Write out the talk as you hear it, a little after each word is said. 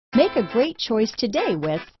Make a great choice today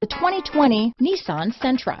with the 2020 Nissan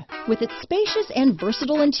Sentra. With its spacious and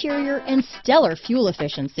versatile interior and stellar fuel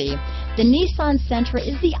efficiency, the Nissan Sentra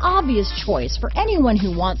is the obvious choice for anyone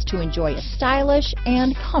who wants to enjoy a stylish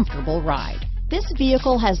and comfortable ride. This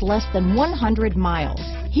vehicle has less than 100 miles.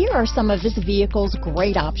 Here are some of this vehicle's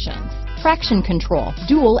great options: traction control,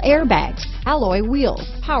 dual airbags, alloy wheels,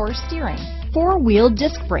 power steering, four-wheel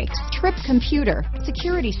disc brakes, trip computer,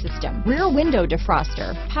 security system, rear window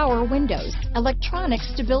defroster, power windows, electronic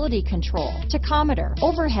stability control, tachometer,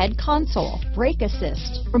 overhead console, brake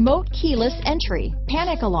assist, remote keyless entry,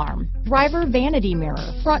 panic alarm, driver vanity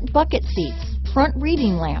mirror, front bucket seats, front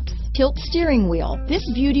reading lamps, tilt steering wheel. This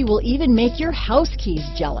beauty will even make your house keys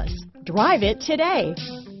jealous. Drive it today.